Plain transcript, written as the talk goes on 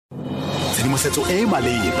tshedimosetso e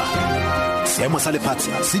maleba seemo sa lefatshe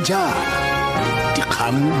se jang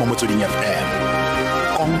dikgang mo motsweding FM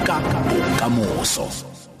konka bokamoso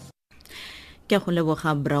ke go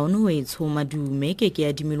leboga Brown o e tshoma dume ke ya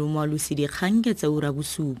dimelo Moalusi dikgang ke tsa ura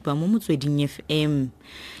bosupa mo motsweding FM.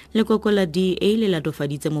 Lekoko la DA le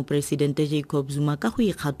latofaditse mopresidente Jacob Zuma ka go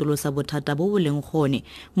ikgatolosa bothata bo bo leng gone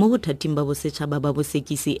mo bothating ba bosetshaba ba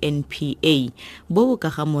bosekisi NPA bo bo ka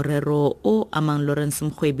ga morero o amang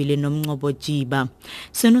Mrwebi le Nomgcobo Jiba.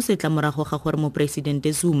 Seno se tla morago ga gore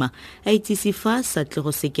mopresidente Zuma a itsisi fa sa tle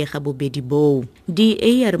go sekega bobedi bo.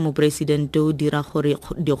 DA ya re mopresidente o dira gore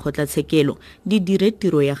dikgotlatshekelo di dire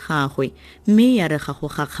tiro ya gagwe mme ya re ga go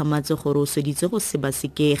gakgamatse gore o sweditse go se ba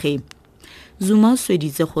sekege. Zuma o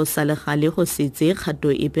sweditse go sale gale go setse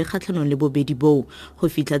kgato epe kgatlhanong le bobedi bo go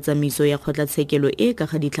fitla tsamaiso ya kgotlatshekelo e ka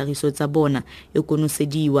ga ditlhagiso tsa bona e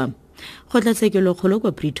konosediwa. Kgotlatshekelo kgolo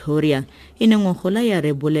kwa Pretoria e ne ngogola ya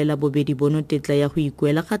rebolela bobedi bono tetla ya go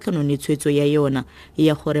ikuela kgatlhanong le tshwetso ya yona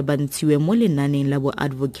ya gore ba ntshiwe mo lenaneng la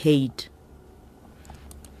bo-advocate.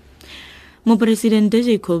 Mopresidente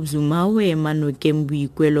Jacob Zuma o ema nokeng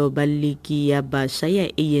boikuelo ba leki ya bašwa ya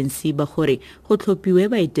ANC ba gore go tlhophiwe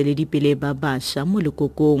baeteledipele ba bašwa mo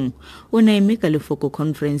Lekokong. O na eme ka lefoko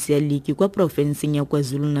conference ya leki kwa profenseng ya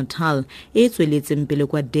KwaZulu-Natal e tsweletseng pele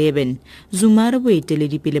kwa Durban. Zuma re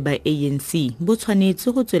boeteledipele ba ANC bo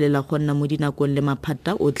tshwanetse go tswelela go nna mo dinakong le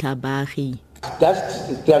maphata otlhe a baagi.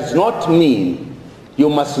 That does not mean you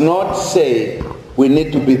must not say we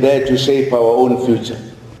need to be there to shape our own future.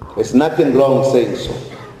 There's nothing wrong saying so.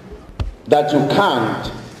 That you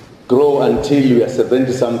can't grow until you are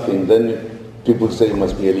 70-something, then people say you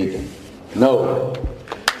must be a leader. No.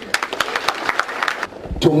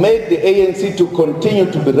 To make the ANC to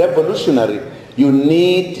continue to be revolutionary, you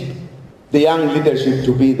need the young leadership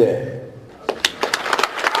to be there.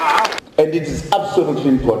 And it is absolutely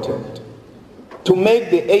important. To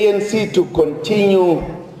make the ANC to continue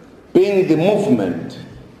being the movement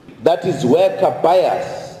that is worker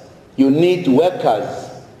biased, you need workers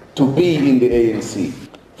to be in the ANC.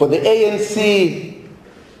 For the ANC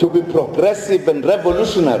to be progressive and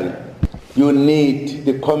revolutionary, you need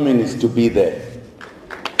the communists to be there.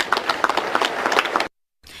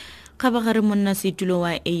 Kabagare monna setulo wa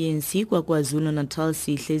ANC kwa KwaZulu-Natal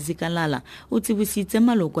Sihle Zikalala o tsibositse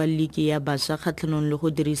maloko a leki ya bašwa kgatlhanong le go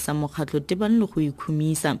dirisa mokgatlo tebang le go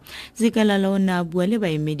ikhumisa. Zikalala o ne a bua le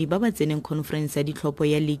baemedi ba ba tseneng conference ya ditlhopho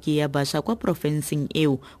ya leki ya bašwa kwa profenseng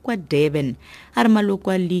eo kwa Durban. A re maloko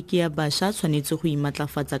a leki ya bašwa a tshwanetse go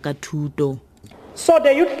imatlafatsa ka thuto. So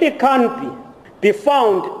the youth league can't be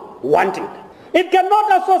found wanting. It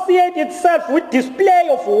cannot associate itself with display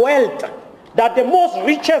of wealth that the most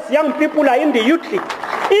richest young people are in the youth league.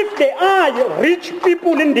 If there are rich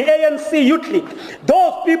people in the ANC youth league,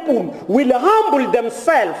 those people will humble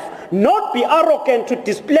themselves, not be arrogant to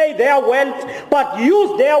display their wealth, but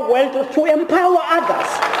use their wealth to empower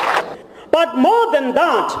others. But more than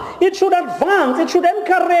that, it should advance, it should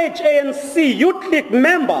encourage ANC youth league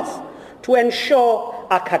members to ensure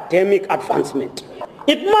academic advancement.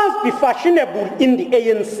 It must be fashionable in the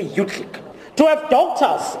ANC youth league to have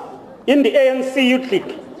doctors in the ANC Youth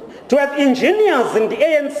League. To have engineers in the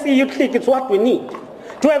ANC Youth League is what we need.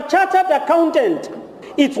 To have chartered accountant,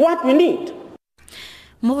 it's what we need.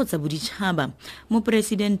 Mo go tsa boditšhaba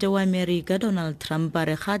mopresidente wa America Donald Trump a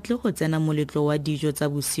re gatle go tsena moletlo wa dijo tsa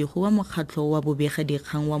bosigo wa mokgatlo wa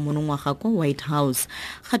bobegadikgang wa monongwaga kwa White House.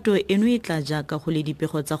 Gato eno e tla jaaka go le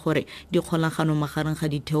dipego tsa gore dikgolagano magareng ga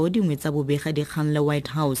ditheo dingwe tsa bobegadikgang le White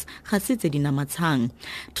House ga se tse di namatshang.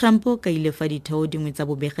 Trump o kaile fa ditheo dingwe tsa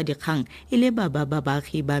bobegadikgang e le ba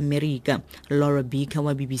baagi ba America. Laura Beaker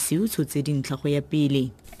wa BBC o tshotse dintlha go ya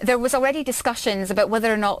pele. There was already discussions about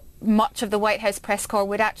whether or not much of the White House press corps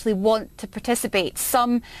would actually want to participate.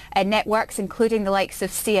 Some networks, including the likes of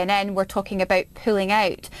CNN, were talking about pulling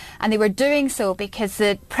out. And they were doing so because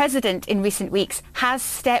the president in recent weeks has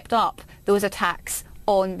stepped up those attacks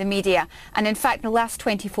on the media. And in fact, in the last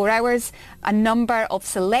 24 hours, a number of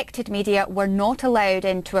selected media were not allowed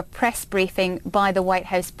into a press briefing by the White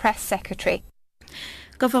House press secretary.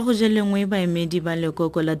 Ka fa go jelengwe baemedi ba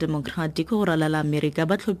Lekoko la Democratic go ralala America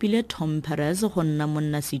ba tlhophile Tom Perez go nna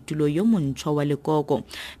monna setulo yo montšhwa wa Lekoko.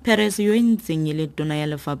 Perez yo ntseng le tona ya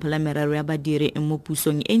lefapha la merero ya badiri e mo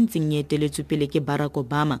pusong e ntseng e eteletswe pele ke Barack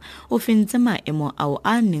Obama o fentse maemo ao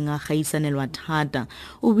a neng a gaisanelwa thata.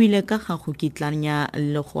 O buile ka ga go kitlanya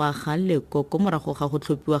le go aga Lekoko morago ga go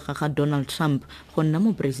tlhophiwa ga Donald Trump go nna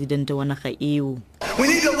mopresidente wa naga eo. We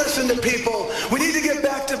need to listen to people. We need to get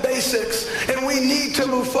back to basics, and we need to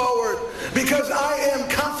move forward, because I am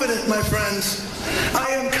confident, my friends, I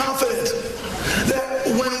am confident that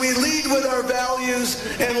when we we lead with our values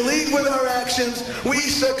and lead with our actions, we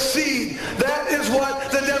succeed. That is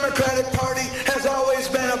what the Democratic Party has always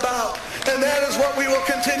been about, and that is what we will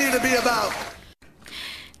continue to be about.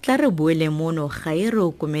 Tla re boele mono ga e re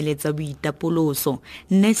o komeletsa boitapoloso.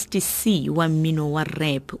 Nasty C wa mmino wa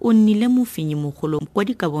rap o nnile mofenyi mogolo kwa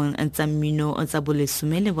dikabong tsa mmino tsa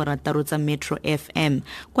bolesome borataro tsa Metro FM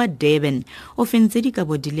kwa Durban. O fentse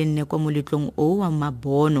dikabo di le nne kwa moletlong o wa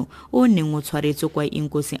mabono o neng o tshwaretswe kwa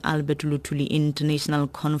Inkosi Albert Luthuli International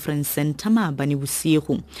Conference Center maabane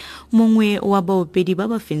bosigo. Mongwe wa baopedi ba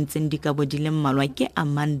ba fentseng dikabo di le mmalwa ke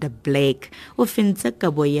Amanda Black. O fentse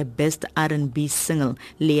kabo ya Best R&B Single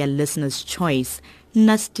a listener's choice.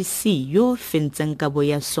 Nasty C yo fentseng kabo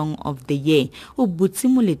ya Song of the Year o butse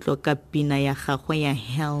moletlo ka pina ya gagwe ya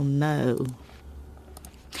Hell No.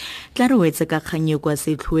 Tla re wetse ka kganye kwa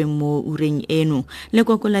setlhoe mo ureng eno.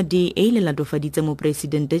 Lekoko la DA le latofaditse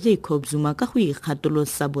mopresidente Jacob Zuma ka go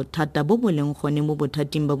ikgatolosa bothata bo bo leng gone mo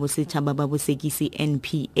bothating ba bosetshaba ba bosekisi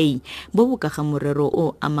NPA bo bo ka ga morero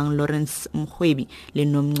o amang Mrwebi le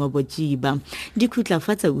Nomgcobo Jiba. Di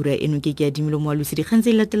khutlafatsa ura eno ke a dimelo Moalusi di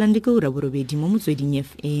gantse latelang di ka ura borobedi mo motsweding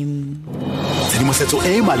FM. Tshedimosetso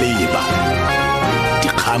e maleba.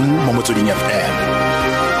 Dikgang mo motsweding FM.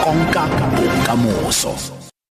 Konka bokamoso.